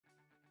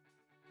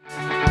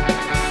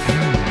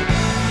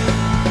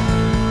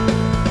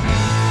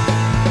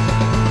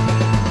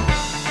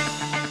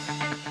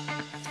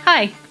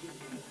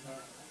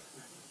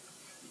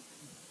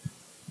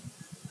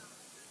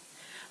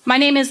My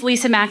name is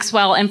Lisa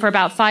Maxwell, and for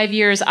about 5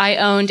 years, I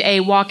owned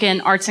a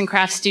walk-in arts and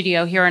crafts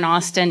studio here in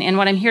Austin. And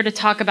what I'm here to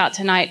talk about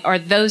tonight are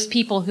those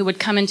people who would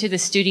come into the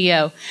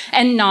studio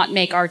and not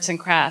make arts and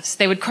crafts.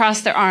 They would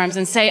cross their arms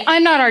and say,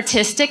 "I'm not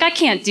artistic, I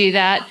can't do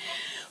that."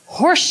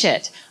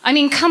 Horseshit. I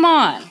mean, come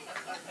on.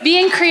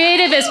 Being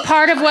creative is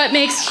part of what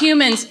makes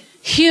humans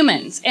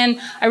humans. And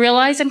I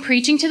realize I'm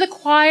preaching to the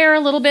choir a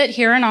little bit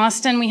here in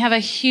Austin. We have a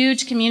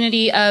huge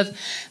community of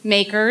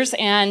makers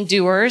and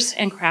doers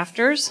and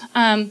crafters.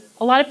 A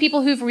lot of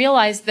people who've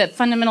realized that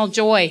fundamental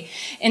joy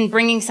in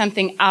bringing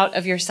something out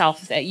of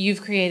yourself that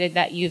you've created,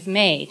 that you've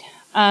made.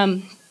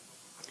 The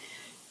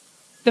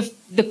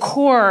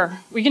core,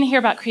 we're going to hear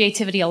about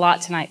creativity a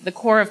lot tonight. The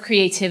core of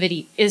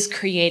creativity is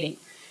creating.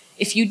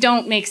 If you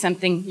don't make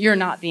something, you're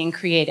not being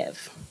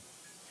creative.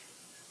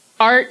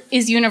 Art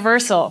is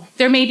universal.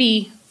 There may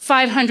be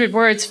 500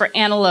 words for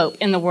antelope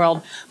in the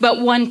world, but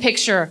one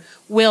picture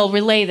will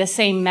relay the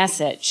same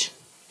message.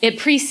 It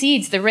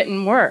precedes the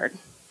written word.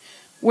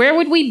 Where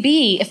would we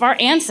be if our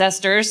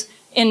ancestors,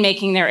 in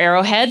making their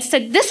arrowheads,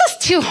 said, "This is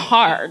too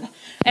hard,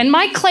 and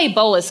my clay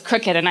bowl is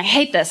crooked, and I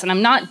hate this, and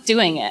I'm not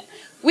doing it"?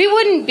 We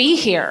wouldn't be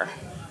here.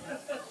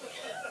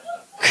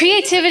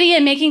 Creativity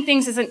and making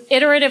things is an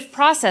iterative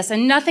process,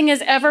 and nothing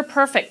is ever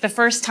perfect the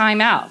first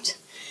time out.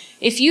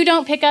 If you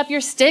don't pick up your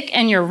stick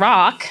and your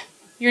rock,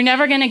 you're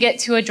never going to get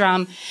to a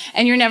drum,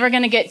 and you're never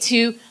going to get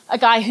to a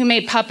guy who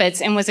made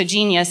puppets and was a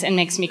genius and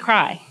makes me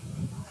cry.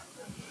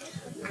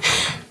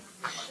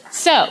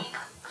 So,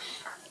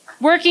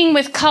 working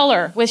with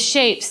color, with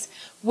shapes,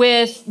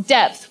 with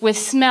depth, with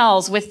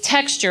smells, with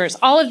textures,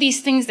 all of these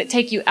things that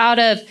take you out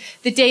of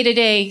the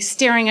day-to-day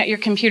staring at your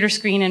computer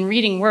screen and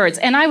reading words.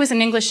 And I was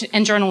an English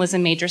and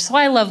journalism major, so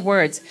I love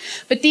words.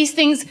 But these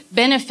things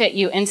benefit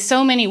you in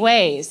so many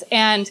ways.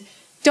 And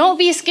don't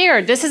be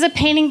scared. This is a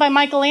painting by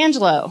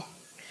Michelangelo.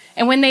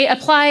 And when they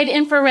applied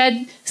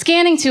infrared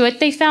scanning to it,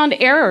 they found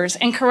errors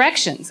and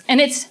corrections. And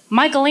it's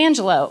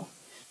Michelangelo.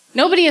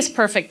 Nobody is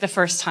perfect the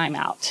first time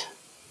out.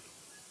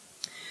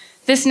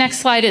 This next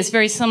slide is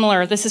very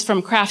similar. This is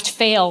from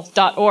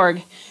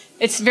craftfail.org.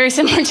 It's very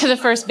similar to the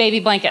first baby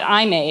blanket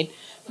I made.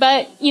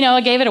 But, you know,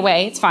 I gave it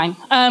away. It's fine.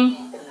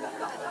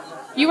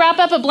 You wrap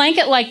up a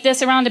blanket like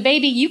this around a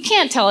baby, you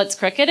can't tell it's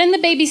crooked, and the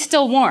baby's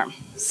still warm.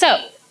 So,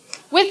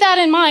 with that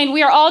in mind,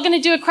 we are all going to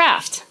do a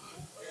craft.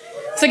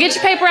 So get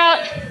your paper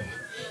out.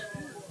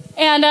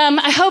 And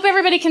I hope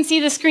everybody can see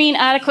the screen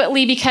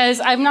adequately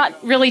because I'm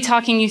not really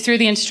talking you through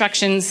the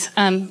instructions.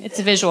 It's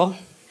a visual.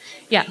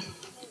 Yeah.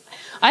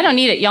 I don't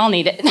need it. Y'all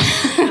need it.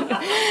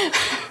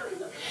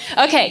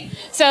 Okay.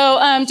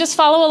 So just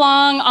follow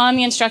along on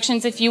the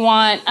instructions if you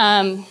want.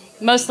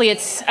 Mostly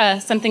it's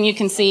something you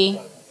can see.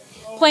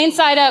 Plain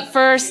side up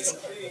first.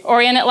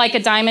 Orient it like a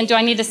diamond. Do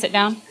I need to sit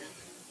down?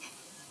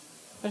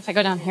 What if I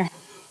go down here?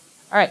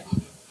 All right.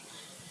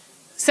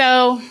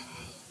 So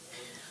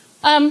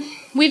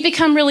we've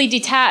become really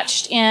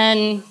detached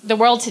in the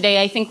world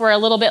today. I think we're a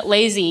little bit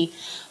lazy.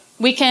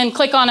 We can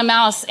click on a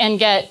mouse and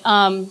get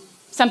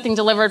something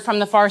delivered from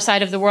the far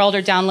side of the world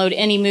or download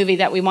any movie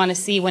that we want to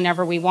see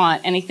whenever we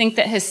want. And I think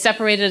that has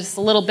separated us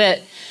a little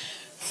bit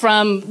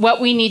from what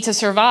we need to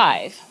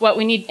survive. What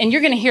we need, and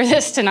you're going to hear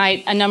this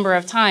tonight a number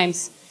of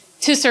times.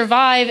 To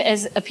survive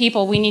as a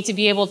people, we need to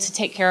be able to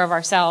take care of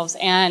ourselves.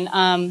 And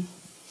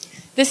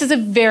this is a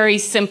very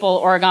simple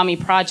origami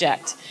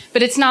project,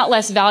 but it's not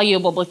less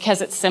valuable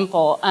because it's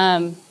simple.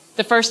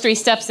 The first 3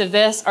 steps of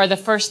this are the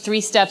first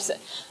 3 steps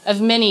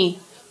of many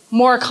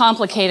more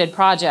complicated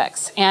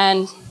projects.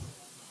 And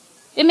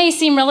it may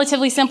seem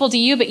relatively simple to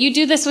you, but you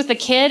do this with a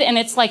kid and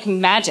it's like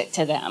magic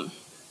to them.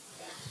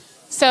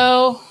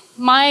 So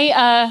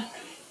my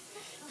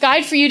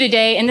guide for you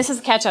today, and this is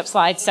a catch-up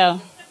slide, so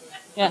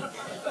yeah.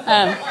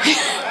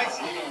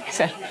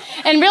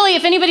 And really,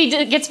 if anybody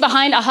gets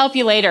behind, I'll help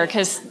you later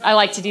because I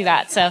like to do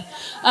that. So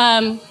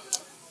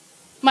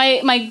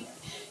my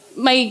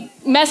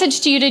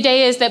message to you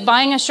today is that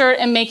buying a shirt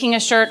and making a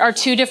shirt are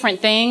 2 different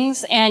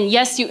things. And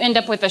yes, you end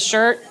up with a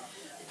shirt,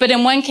 but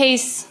in one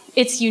case,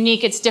 it's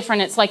unique, it's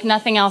different, it's like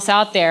nothing else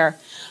out there.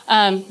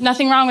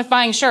 Nothing wrong with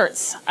buying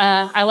shirts.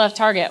 I love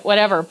Target,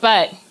 whatever,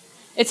 but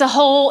it's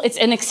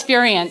an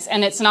experience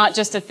and it's not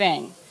just a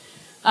thing.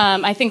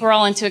 I think we're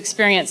all into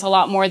experience a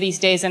lot more these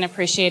days and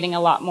appreciating a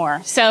lot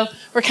more. So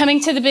we're coming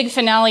to the big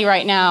finale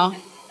right now.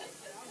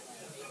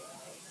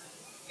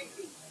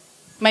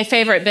 My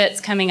favorite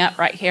bit's coming up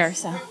right here.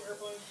 So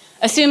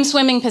assume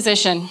swimming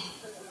position.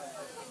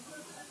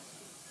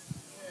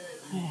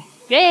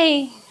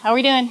 Yay, how are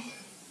we doing?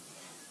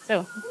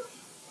 So,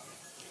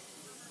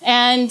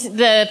 and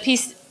the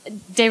piece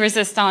de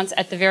resistance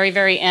at the very,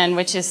 very end,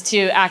 which is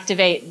to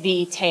activate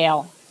the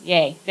tail.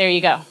 Yay, there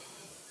you go.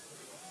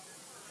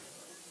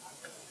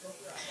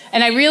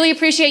 And I really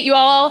appreciate you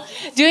all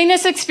doing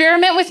this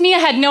experiment with me. I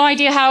had no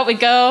idea how it would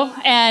go.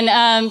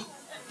 And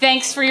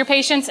thanks for your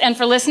patience and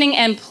for listening.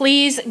 And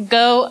please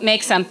go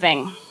make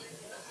something.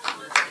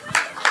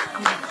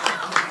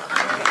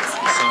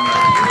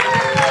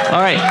 All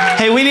right.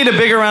 Hey, we need a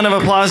bigger round of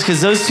applause because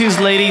those 2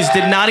 ladies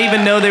did not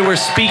even know they were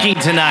speaking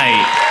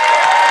tonight.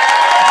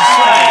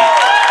 right.